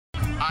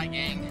my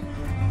gang.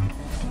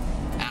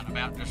 Out and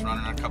about, just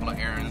running a couple of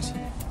errands.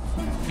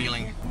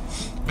 Feeling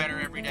better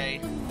every day.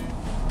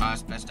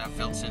 It's the best I've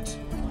felt since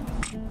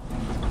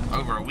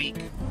over a week.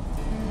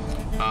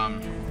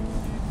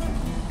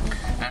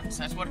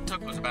 That's what it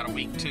took, was about a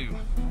week too.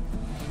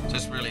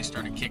 Just really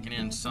started kicking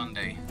in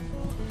Sunday,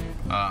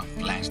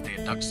 last day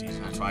of duck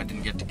season. That's why I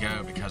didn't get to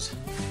go, because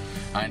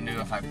I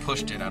knew if I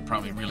pushed it, I'd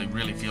probably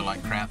really feel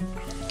like crap.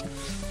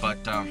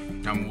 But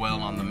I'm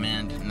well on the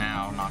mend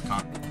now, knock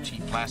on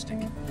cheap plastic.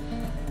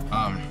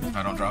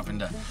 I don't drop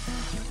into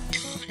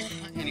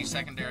any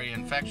secondary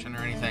infection or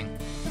anything.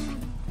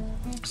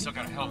 Still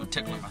got a hell of a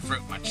tickle in my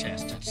throat, my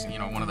chest. It's, you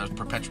know, one of those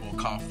perpetual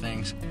cough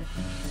things.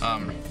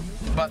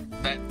 But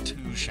that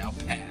too shall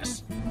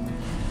pass.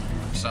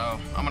 So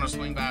I'm gonna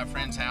swing by a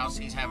friend's house.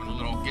 He's having a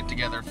little get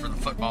together for the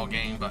football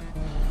game, but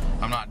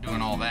I'm not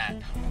doing all that.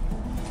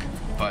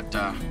 But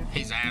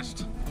he's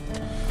asked.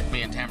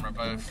 Me and Tamara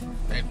both,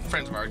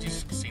 friends of ours,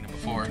 you've seen him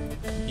before.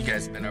 You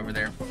guys have been over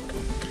there.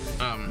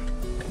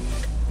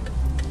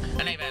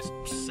 And they've asked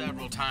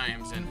several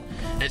times, and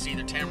it's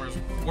either Tamara's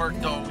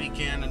worked all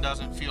weekend and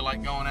doesn't feel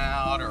like going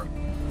out, or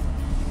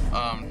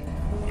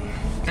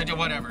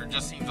whatever. It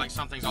just seems like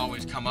something's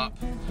always come up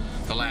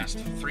the last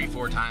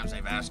 3-4 times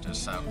they've asked us.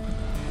 So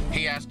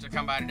he asked to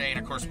come by today, and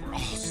of course we're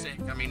all sick.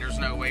 I mean, there's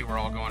no way we're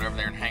all going over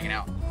there and hanging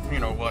out, you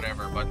know,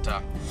 whatever. But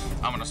I'm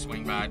gonna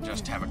swing by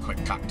just to have a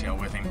quick cocktail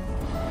with him,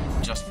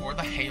 just for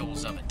the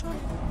hails of it.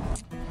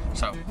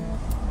 So,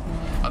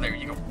 oh, there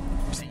you go.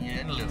 See you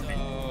in a little bit.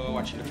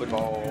 Watching the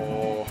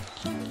football,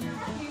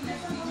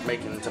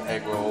 making some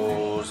egg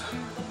rolls,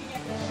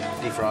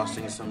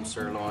 defrosting some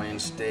sirloin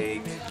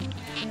steak,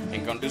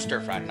 and gonna do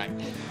stir fry tonight.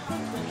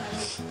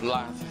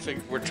 I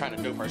figure we're trying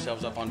to dope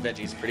ourselves up on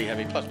veggies pretty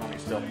heavy, plus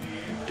Mommy's still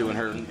doing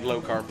her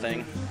low carb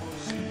thing.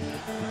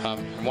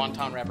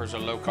 Wonton wrappers are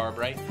low carb,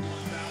 right?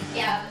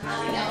 Yeah,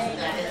 Mommy knows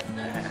that is.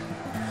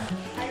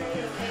 I don't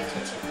even pay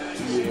attention.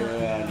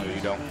 Yeah, no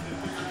you don't.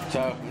 So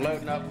I'm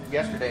loading up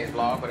yesterday's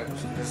vlog, but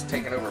it's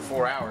taken over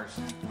 4 hours.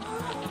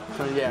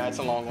 So yeah, it's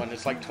a long one.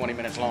 It's like 20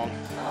 minutes long.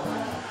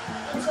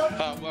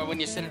 Well, when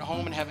you sit at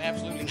home and have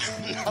absolutely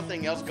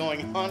nothing else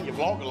going on, you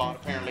vlog a lot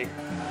apparently.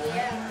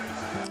 Yeah.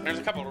 There's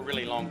a couple of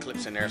really long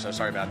clips in there, so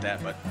sorry about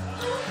that. But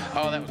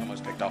oh, that was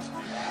almost picked off.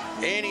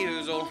 Any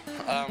hoozle.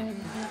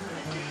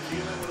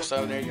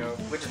 So there you go.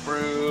 Witch's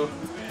Brew,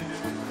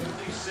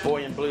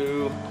 Boy in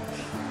Blue,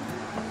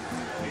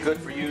 good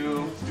for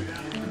you.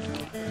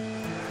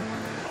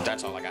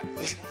 That's all I got.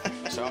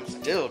 So I'm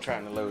still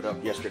trying to load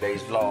up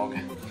yesterday's vlog.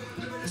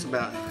 It's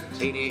about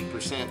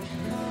 88%.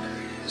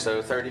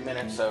 So 30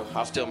 minutes, so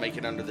I'll still make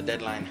it under the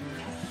deadline.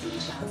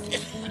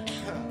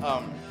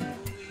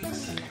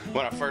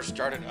 When I first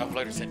started,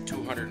 upload it said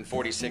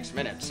 246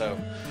 minutes. So,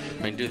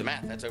 I mean, do the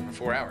math, that's over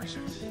 4 hours.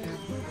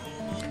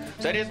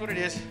 So that is what it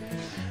is.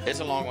 It's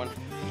a long one.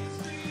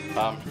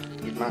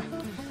 Get my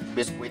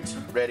biscuits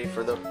ready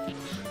for the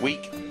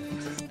week.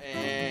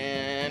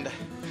 And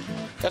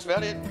that's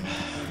about it.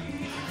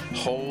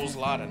 Whole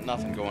lot of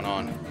nothing going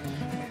on.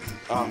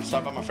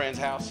 Stopped by my friend's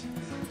house,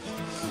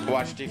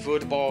 watched the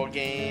football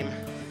game,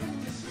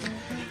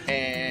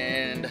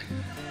 and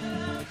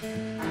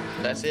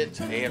that's it.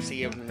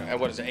 AFC,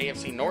 what is it?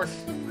 AFC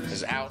North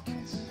is out.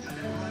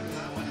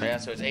 Yeah,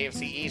 so it's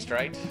AFC East,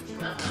 right?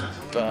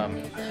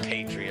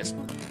 Patriots.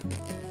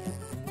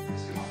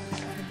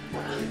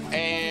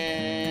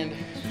 And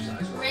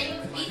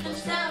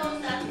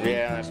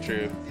yeah, that's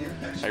true.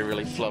 They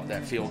really flubbed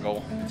that field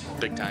goal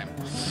big time.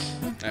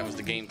 That was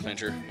the game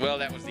clincher. Well,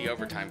 that was the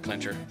overtime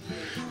clincher.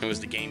 It was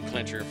the game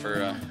clincher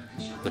for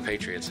the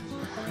Patriots.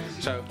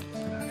 So,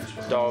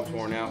 dog's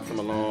worn out from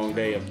a long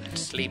day of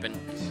sleeping.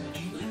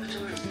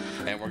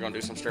 And we're gonna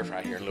do some stir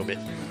fry here in a little bit.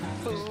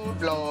 Food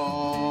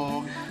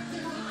vlog.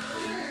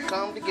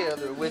 Come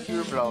together with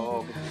your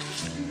vlog.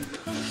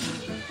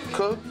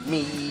 Cook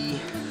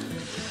me.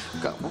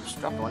 Got, whoops,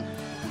 dropped one.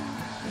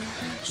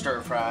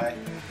 Stir fry,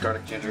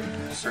 garlic ginger,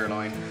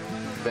 sirloin,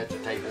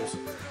 vegetables.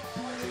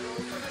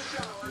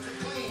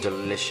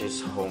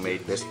 Delicious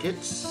homemade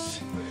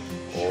biscuits.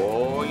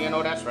 Oh, you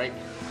know that's right.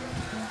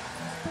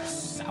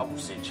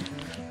 Sausage.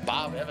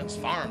 Bob Evans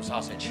Farm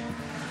sausage.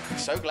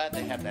 So glad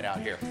they have that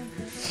out here.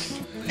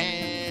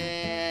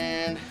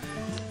 And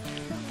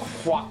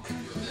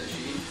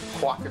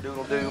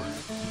quack-a-doodle-doo.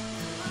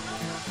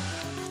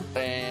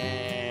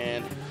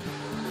 And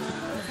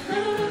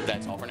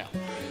that's all for now.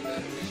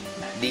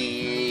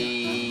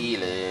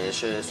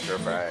 Delicious stir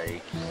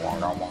fry.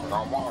 Wonga,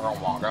 wonga, wonga,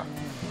 wonga.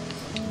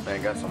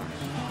 And got some.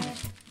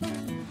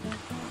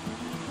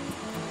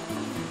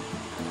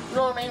 You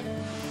know what I mean?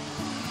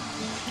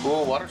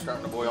 Oh, water's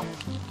starting to boil.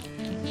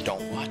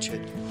 Don't watch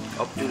it.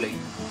 Up too late.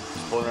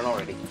 It's boiling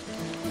already.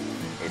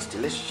 It's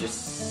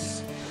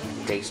delicious,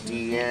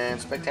 tasty, and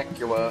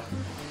spectacular.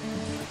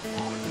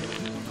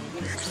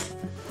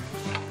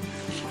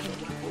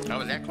 Oh,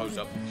 was that close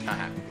up?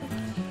 Haha.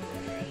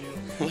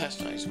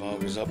 Last night's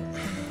vlog is up.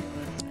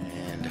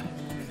 And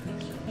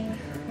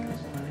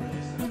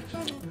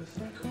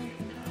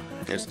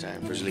it's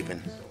time for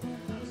sleeping.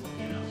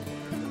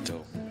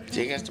 So,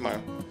 see you guys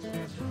tomorrow.